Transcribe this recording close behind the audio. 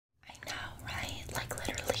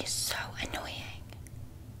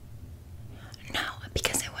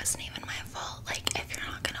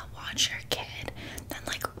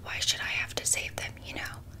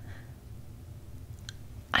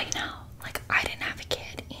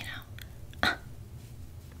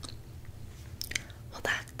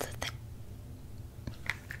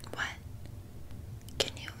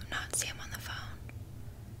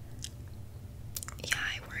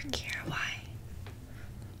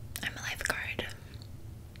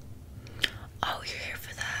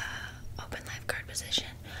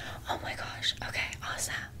gosh. Okay,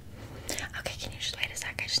 awesome. Okay, can you just wait a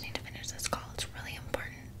sec? I just need to finish this call. It's really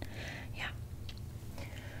important. Yeah.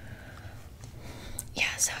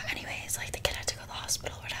 Yeah, so anyways, like the kid had to go to the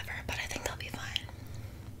hospital or whatever, but I think they'll be fine.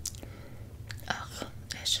 Ugh,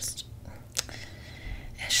 it's just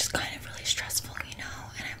kind of really stressful, you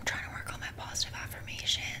know, and I'm trying to work on my positive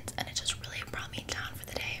affirmations, and it just really brought me down for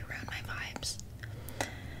the day, around my vibes.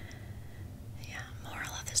 Yeah,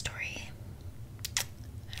 moral of the story,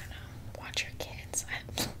 I don't know, watch your kids.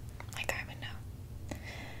 Like I would know.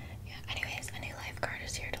 Yeah, anyways, a new lifeguard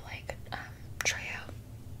is here to like, try out,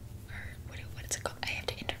 or what is it called? I have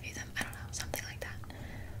to interview them, I don't know, something like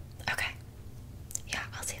that. Okay, yeah,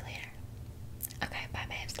 I'll see you later. Okay, bye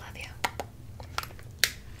babes, love you.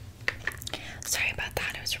 Sorry about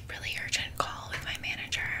that, it was a really urgent call with my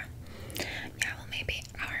manager. Yeah, well, maybe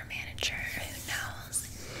our manager, who knows.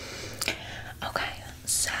 Okay,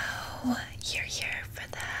 so you're here for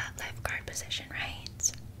the lifeguard position,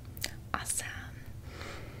 right? Awesome.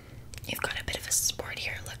 You've got a bit of a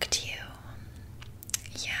sportier look to you.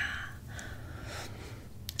 Yeah.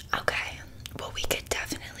 Okay, well, we could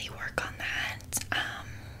definitely work on that.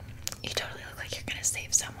 You totally look like you're gonna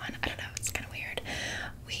save someone. I don't know, it's kind of weird.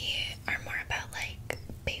 We are more about like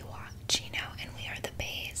Baywatch, you know, and we are the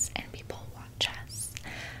bays and people watch us.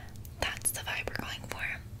 That's the vibe we're going for.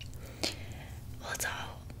 Well, it's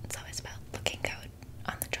always about looking good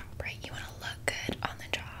on the job, right? You want to look good on the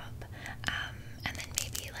job, and then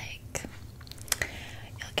maybe like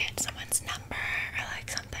you'll get someone's number or like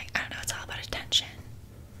something. I don't know. It's all about attention.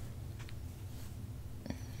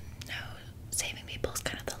 No, saving people is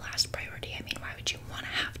kind of the last priority. I mean, why would you want to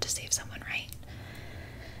have to save someone, right?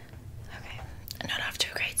 Okay, not off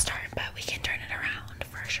to a great start, but we can turn it around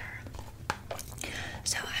for sure.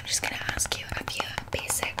 So I'm just gonna ask you a few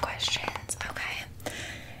basic questions, okay?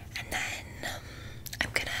 And then I'm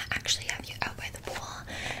gonna actually have you out by the pool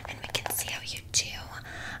and we can see how you do.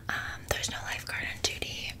 There's no lifeguard on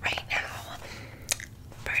duty right now.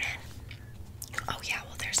 Pardon? Oh yeah,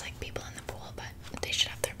 well there's like people in the pool, but they should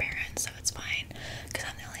have their parents, so it's fine. Because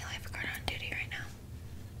I'm the only lifeguard on duty right now.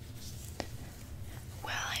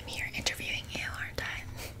 Well, I'm here interviewing you, aren't I?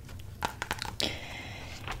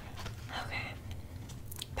 Okay.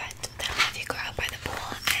 But then I'll have you go out by the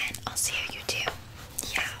pool and I'll see how you do.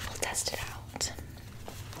 Yeah, we'll test it out.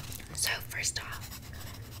 So first off,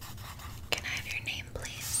 can I have your name,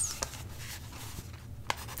 please?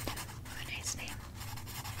 Oh, a nice name.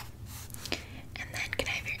 And then can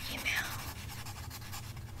I have your email?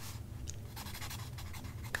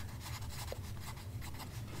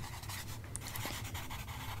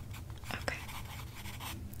 Okay.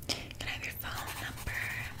 Can I have your phone number?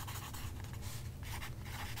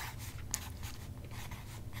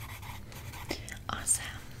 Awesome.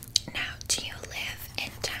 Now, do you live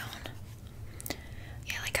in town?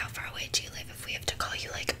 Yeah, like how far away do you live if we have to call you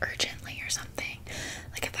like urgently or something?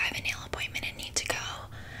 Like if I have a nail appointment and need to go,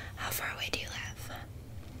 how far away do you live?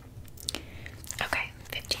 Okay,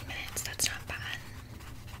 15 minutes, that's not bad.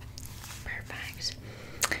 Perfect.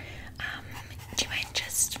 Do you mind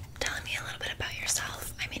just telling me a little bit about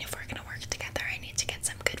yourself? I mean, if we're gonna work together, I need to get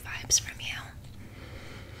some good vibes from you.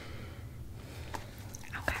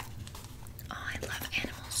 Okay. Oh, I love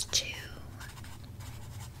animals too.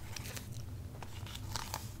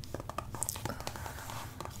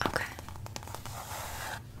 Okay.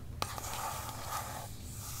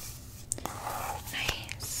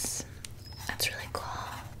 Nice. That's really cool.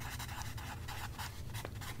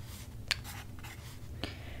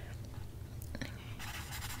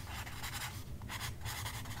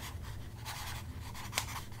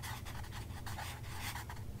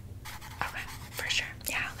 Okay, for sure.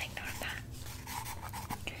 Yeah, I'll make note of that.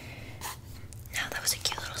 Now, that was a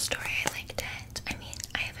cute little story. I liked it. I mean,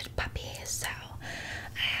 I have a puppy, so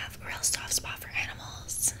I have a real soft spot for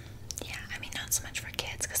animals. Yeah, I mean, not so much for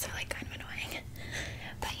kids because they're like kind of annoying.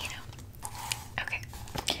 But you know. Okay.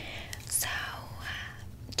 So,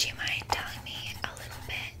 do you mind telling me a little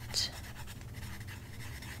bit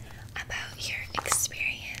about your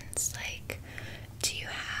experience? Like, do you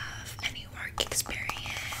have any work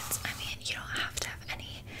experience? I mean, you don't have to have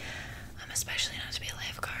any, especially not to be a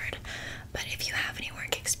lifeguard, but if you have any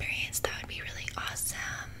work experience, that would be really awesome.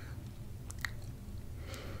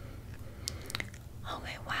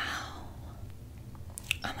 Okay, wow.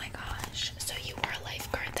 Oh my gosh. So you were a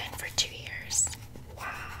lifeguard then for 2 years. Wow.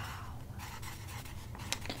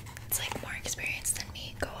 It's like more experience than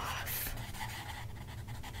me. Go off.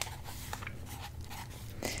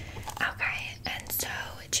 Okay, and so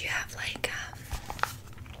do you have like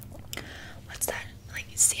what's that? Like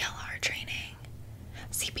CLR training?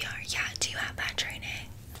 CPR, yeah, do you have that training?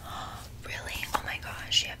 Really?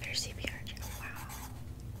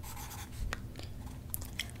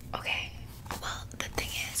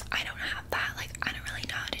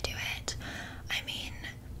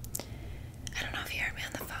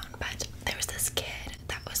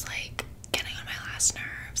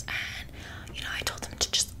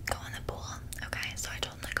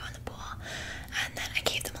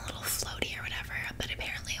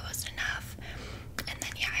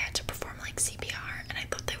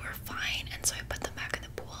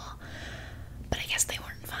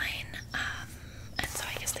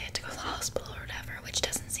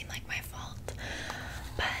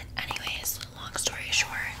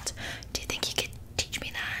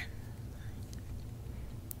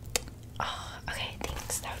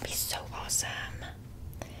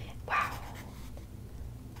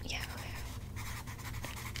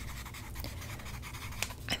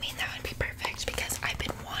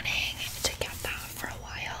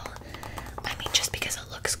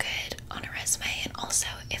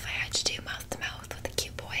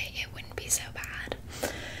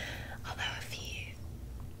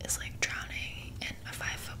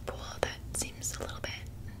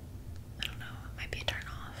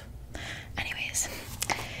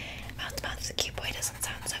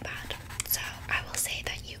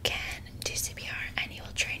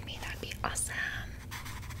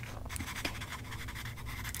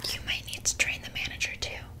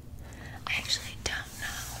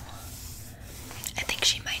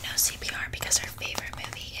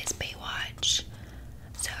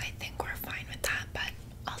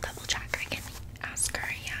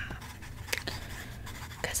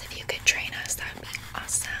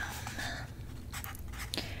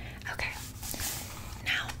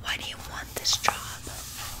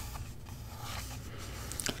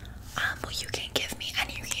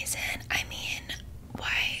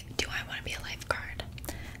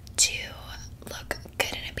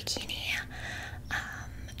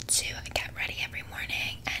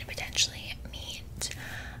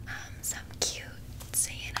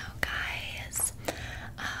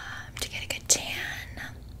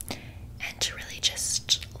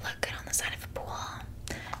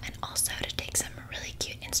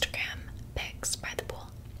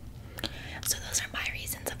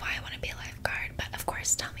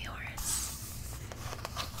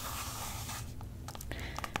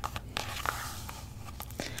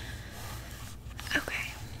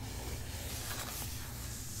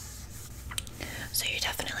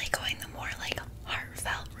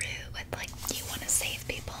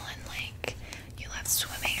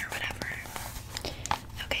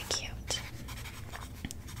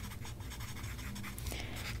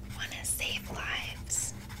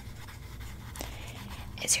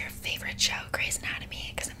 Is your favorite show Grey's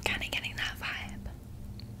Anatomy? Because I'm kind of getting that vibe.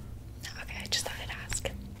 Okay, I just thought I'd ask.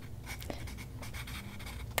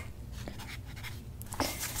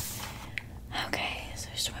 Okay, so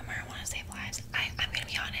swimmer, want to save lives. I'm gonna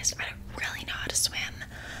be honest, I don't really know how to swim.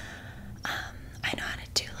 I know how to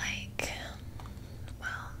do I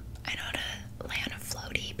know how to lay on a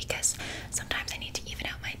floaty because sometimes I need to even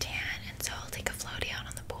out my tan, and so I'll take a floaty out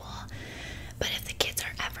on the pool. But if the kids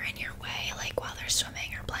are ever in your way, like while they're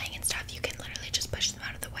swimming or playing and stuff, you can literally just push them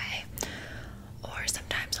out of the way. Or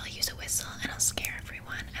sometimes I'll use a whistle and I'll scare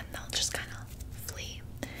everyone and they'll just kind of flee.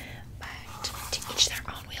 But to each their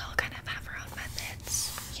own, we all kind of have our own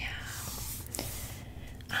methods. Yeah.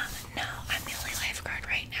 No, I'm the only lifeguard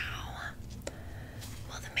right now.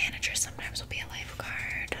 Well, the manager sometimes will be a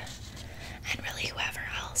lifeguard. And really whoever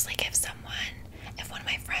else, like if one of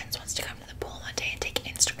my friends wants to come to the pool one day and take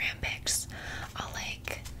Instagram pics, I'll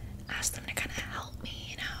like ask them to kind of help me,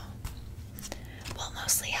 you know. Well,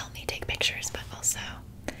 mostly help me take pictures, but also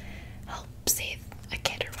help save a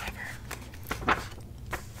kid or whatever.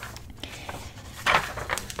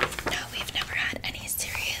 No, we've never had any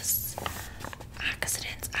serious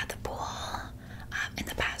accidents at the pool in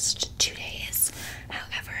the past 2 days.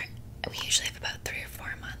 However, we usually have about 3 or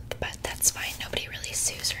 4 a month, but that's fine. Nobody really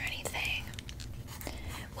sues or anything.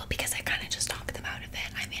 Well, because I kind of just talk them out of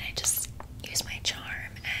it. I mean, I just use my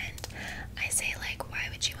charm and I say like, why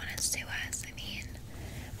would you want to sue us? I mean,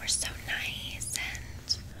 we're so nice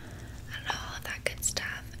and I don't know, all of that good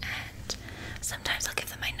stuff. And sometimes I'll give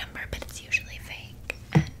them my number, but it's usually fake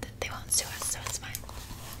and they won't sue us, so it's fine.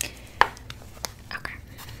 Okay.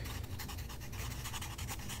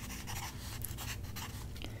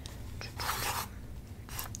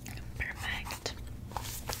 Perfect.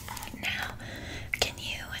 Now, can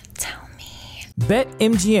you tell me?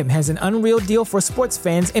 BetMGM has an unreal deal for sports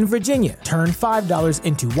fans in Virginia. Turn $5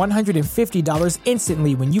 into $150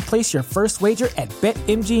 instantly when you place your first wager at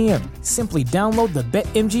BetMGM. Simply download the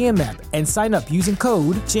BetMGM app and sign up using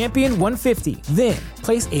code Champion150. Then,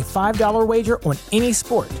 place a $5 wager on any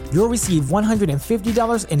sport. You'll receive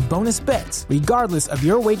 $150 in bonus bets, regardless of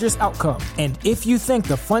your wager's outcome. And if you think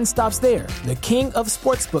the fun stops there, the King of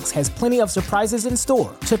Sportsbooks has plenty of surprises in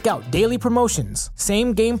store. Check out daily promotions,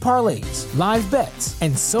 same-game parlays, live bets,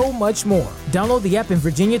 and so much more. Download the app in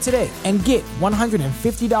Virginia today and get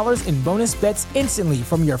 $150 in bonus bets instantly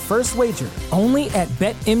from your first wager. Only at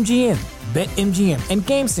BetMGM. BetMGM and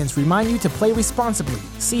GameSense remind you to play responsibly.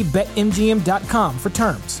 See BetMGM.com for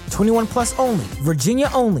terms. 21 plus only. Virginia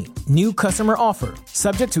only. New customer offer.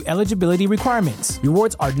 Subject to eligibility requirements.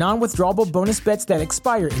 Rewards are non-withdrawable bonus bets that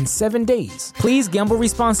expire in 7 days. Please gamble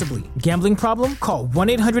responsibly. Gambling problem? Call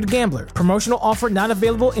 1-800-GAMBLER. Promotional offer not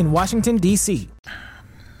available in Washington, D.C.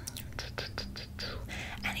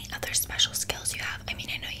 Any other special skills you have? I mean,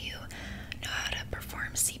 I know you know how to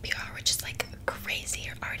perform CPR, which is like crazy.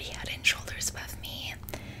 You're already head and shoulders above me.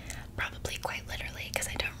 Probably quite literally, because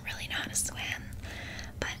I don't really know how to swim.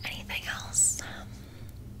 But anything else?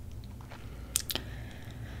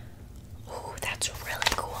 Ooh, that's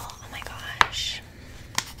really cool. Oh my gosh.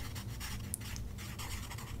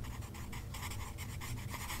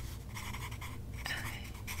 Okay.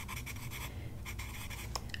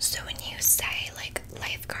 So when you say like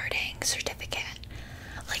lifeguarding certificate,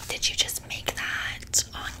 like did you just make that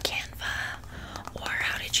on Canva, or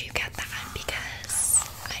how did you get that? Because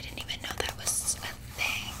I didn't even know that was a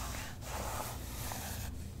thing.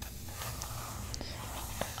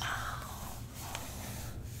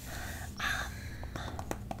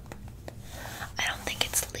 I don't think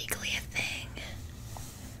it's legally a thing,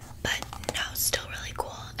 but no, still really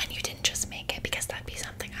cool. And you didn't just make it, because that'd be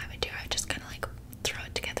something I would do. I would just kind of like throw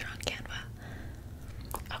it together on Canva.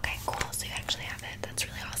 Okay, cool. So you actually have it. That's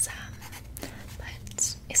really awesome.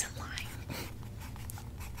 But isn't lying.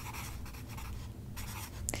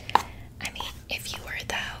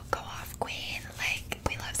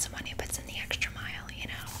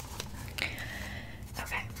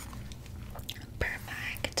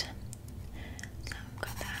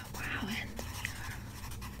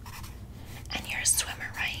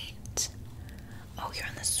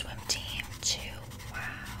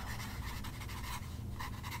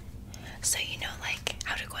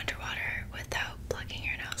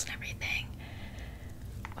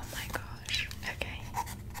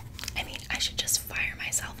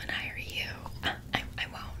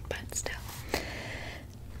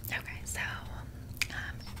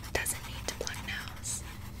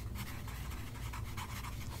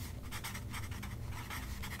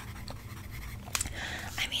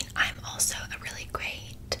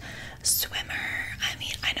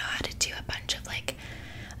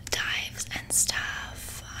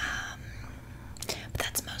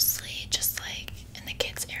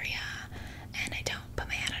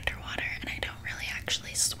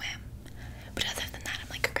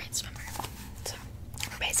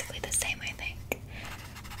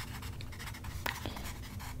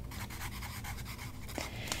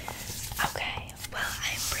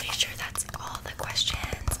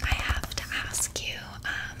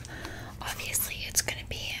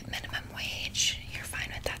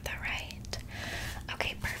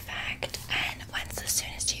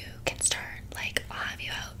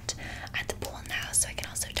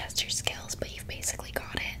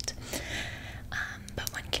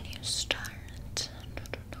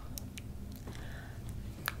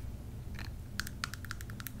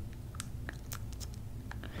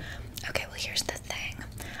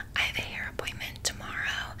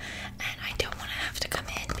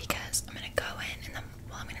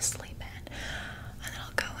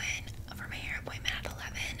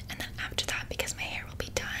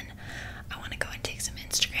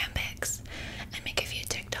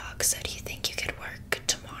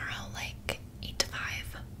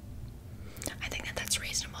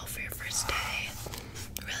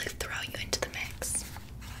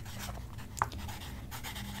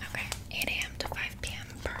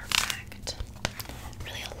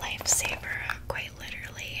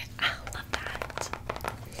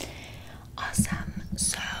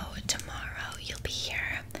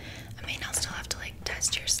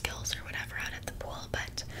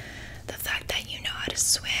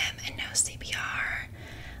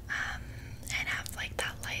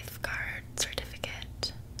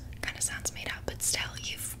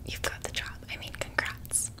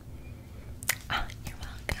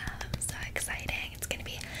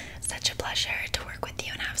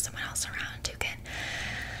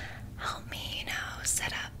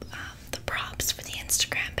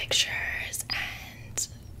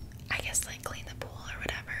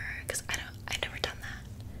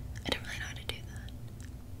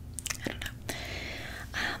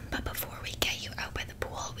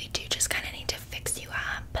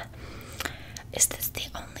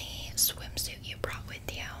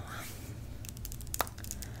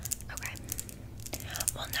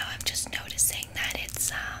 noticing that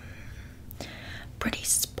it's pretty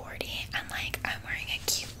sporty, and like I'm wearing a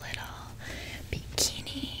cute little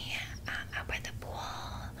bikini out by the pool.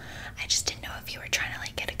 I just didn't know if you were trying to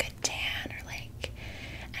like get a good tan or like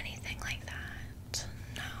anything like that.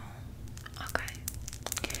 No? Okay.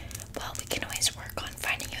 Well, we can always work on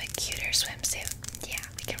finding you a cuter swimsuit. Yeah,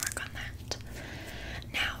 we can work on that.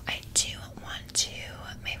 Now, I do want to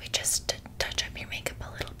maybe just touch up your makeup a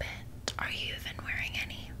little bit. Are you even wearing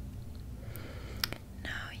any? No,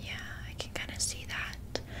 yeah, I can kind of see that.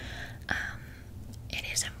 It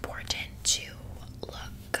is important to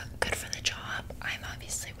look good for the job. I'm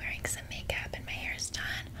obviously wearing some makeup and my hair is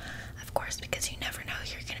done, of course, because you never know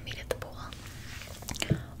who you're going to meet at the pool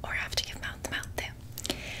or have to give mouth-to-mouth to.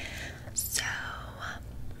 So,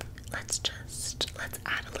 let's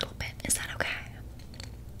add a little bit. Is that okay?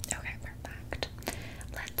 Okay, perfect.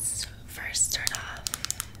 Let's first start off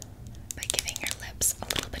by giving your lips a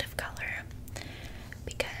little bit of color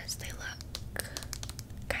because they look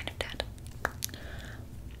kind of dead.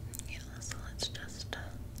 Yeah, so let's just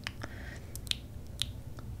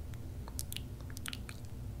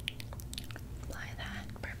apply that.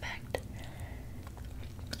 Perfect.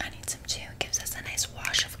 I need some too. Gives us a nice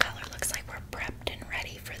wash of color. Looks like we're prepped and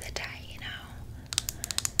ready for the day, you know.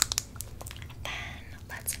 Then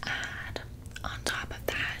let's add on top of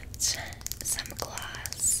that some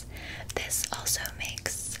gloss. This also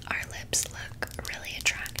makes our lips look really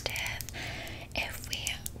attractive. If we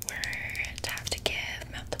were to have to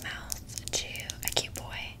give mouth to mouth to a cute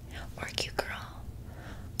boy or a cute girl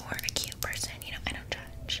or a cute person, you know, I don't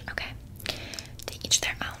judge, okay? To each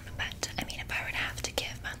their own, but I mean, if I were to have to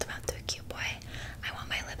give mouth to mouth to a cute boy, I want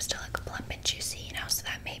my lips to look plump and juicy, you know, so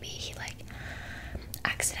that maybe he like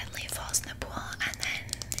accidentally falls in the pool and then,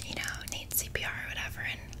 you know, needs CPR or whatever,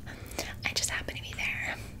 and I just happen to be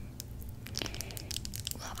there.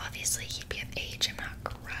 Well, obviously he'd be of age. I'm not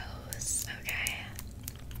gross, okay?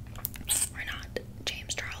 We're not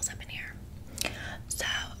James Charles up in here. So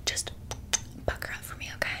just pucker up for me,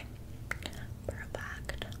 okay?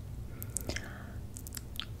 Perfect.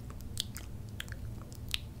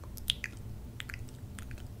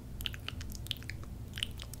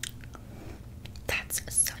 That's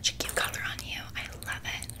such a cute color on you. I love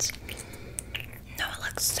it. No, it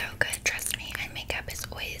looks so good, trust me. And makeup is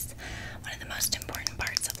always one of the most important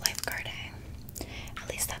parts of lifeguarding. At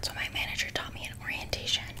least that's what my manager taught me in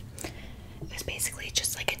orientation. It was basically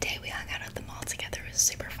just like a day we hung out at the mall together. It was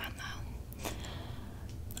super fun though.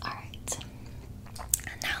 Alright.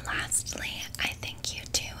 And now lastly, I think you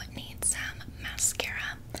two need some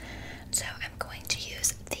mascara. So I'm going to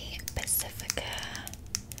use the Pacifica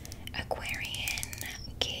Aquarian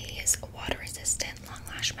Gaze Water Resistant Long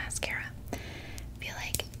Lash Mascara. I feel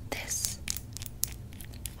like this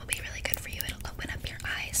will be really good for you. It'll open up your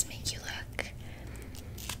eyes, make you look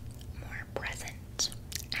more present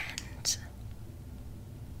and,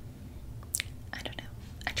 I don't know,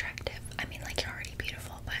 attractive. I mean, like, you're already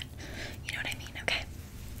beautiful, but you know what I mean, okay?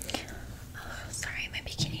 Oh, sorry, my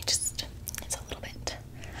bikini just, it's a little bit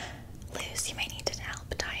loose. You might need to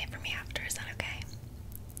help tie it for me after. Is that okay?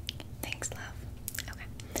 Thanks, love. Okay.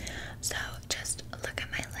 So, just look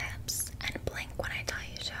at my lips and blink when I tell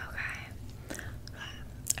you to, okay?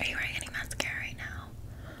 Are you wearing any mascara right now?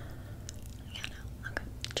 Yeah, no. Okay.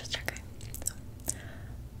 Just checking. So,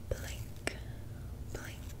 blink,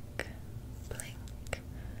 blink, blink,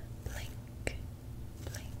 blink,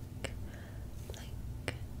 blink,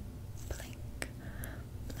 blink, blink, blink,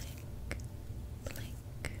 blink,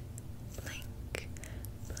 blink,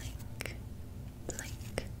 blink,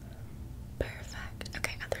 blink. Perfect.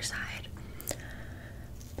 Okay, other side.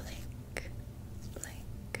 Blink,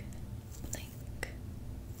 blink, blink, blink,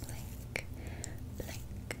 blink, blink,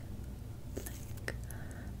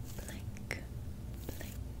 blink,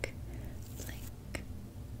 blink,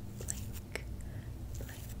 blink,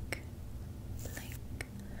 blink,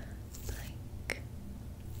 blink,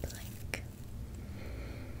 blink.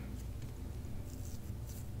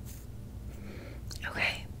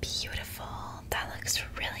 Okay, beautiful. That looks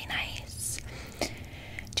really nice. Do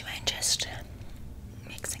you mind just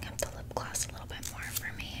mixing up the lip gloss a little bit more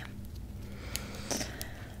for me?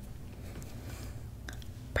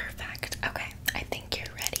 Perfect. Okay, I think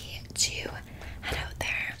you're ready to head out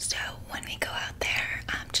there. So when we go out there,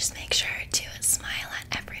 just make sure to smile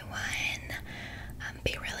at everyone.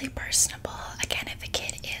 Be really personable. Again, if a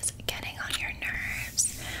kid is getting on your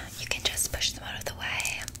nerves, you can just push them out of the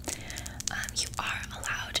way. You are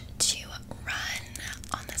allowed to run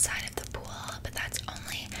on the side of the pool, but that's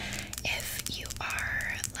only if you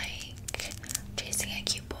are like chasing a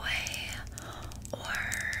cute boy or,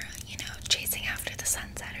 you know, chasing after the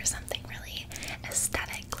sunset or something really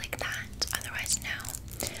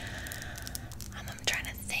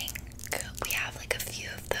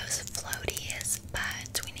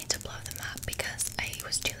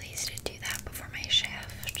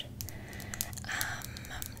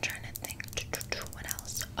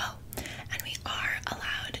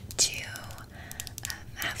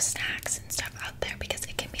have snacks and stuff out there because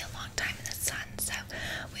it can be a long time in the sun. So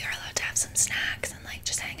we are allowed to have some snacks and like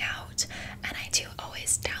just hang out. And I do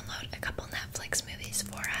always download a couple Netflix movies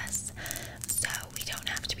for us, so we don't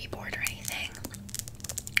have to be bored or anything.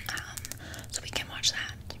 So we can watch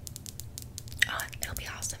that. Oh, it'll be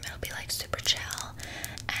awesome. It'll be like super chill,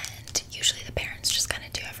 and usually the parents just kind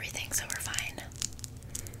of do everything, so we're fine.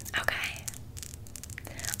 Okay.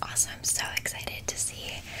 Awesome. I'm so excited